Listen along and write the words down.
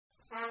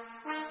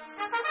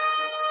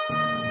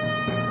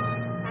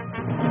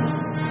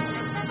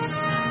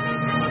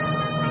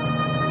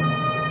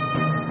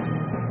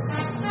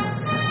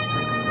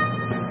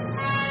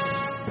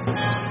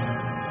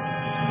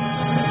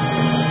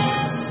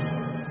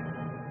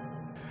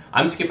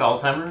I'm Skip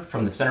Elsheimer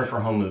from the Center for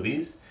Home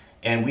Movies,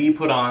 and we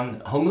put on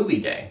Home Movie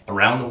Day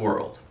around the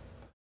world.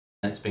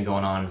 It's been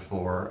going on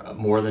for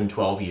more than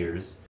 12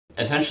 years.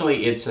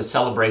 Essentially, it's a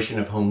celebration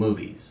of home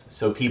movies.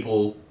 So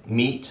people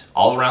meet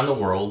all around the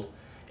world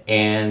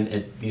and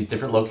at these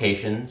different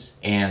locations,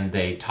 and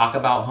they talk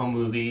about home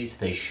movies,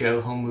 they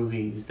show home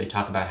movies, they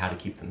talk about how to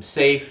keep them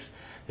safe,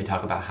 they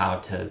talk about how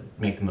to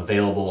make them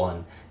available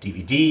on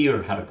DVD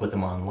or how to put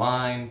them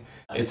online.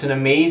 It's an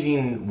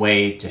amazing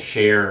way to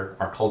share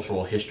our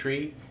cultural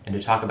history and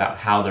to talk about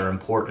how they're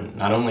important,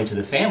 not only to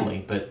the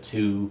family, but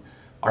to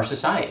our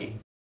society.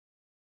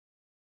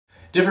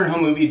 Different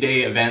Home Movie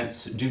Day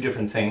events do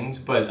different things,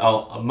 but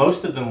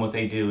most of them, what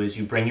they do is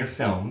you bring your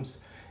films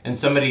and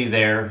somebody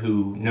there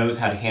who knows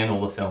how to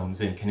handle the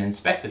films and can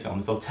inspect the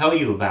films. They'll tell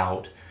you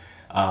about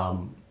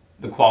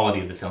the quality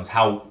of the films,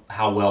 how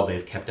well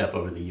they've kept up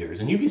over the years.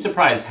 And you'd be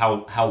surprised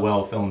how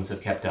well films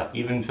have kept up,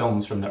 even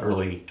films from the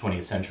early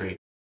 20th century.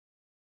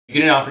 You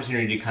get an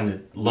opportunity to kind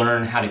of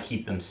learn how to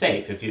keep them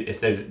safe.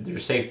 If they're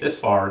safe this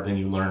far, then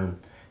you learn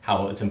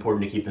how it's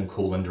important to keep them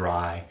cool and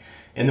dry.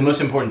 And the most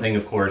important thing,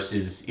 of course,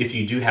 is if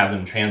you do have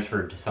them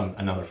transferred to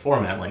another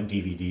format like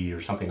DVD or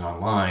something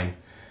online,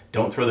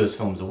 don't throw those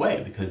films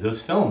away, because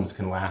those films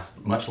can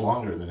last much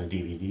longer than a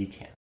DVD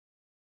can.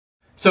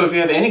 So if you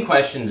have any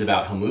questions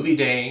about Home Movie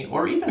Day,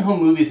 or even home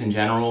movies in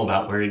general,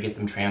 about where to get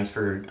them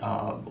transferred,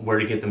 where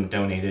to get them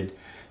donated,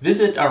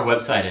 visit our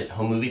website at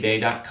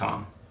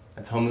homemovieday.com.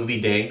 That's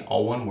homemovieday,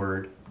 all one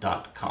word,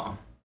 .com.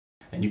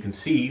 And you can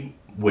see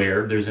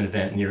where there's an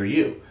event near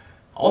you.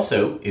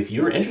 Also, if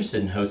you're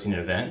interested in hosting an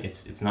event,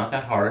 it's not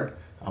that hard.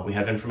 We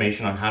have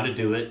information on how to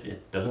do it.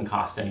 It doesn't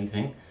cost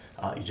anything.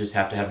 You just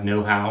have to have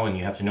know-how, and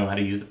you have to know how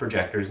to use the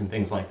projectors and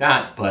things like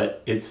that,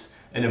 but it's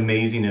an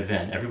amazing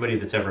event. Everybody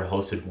that's ever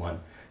hosted one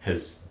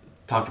has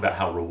talked about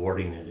how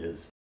rewarding it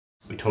is.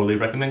 We totally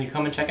recommend you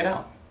come and check it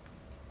out.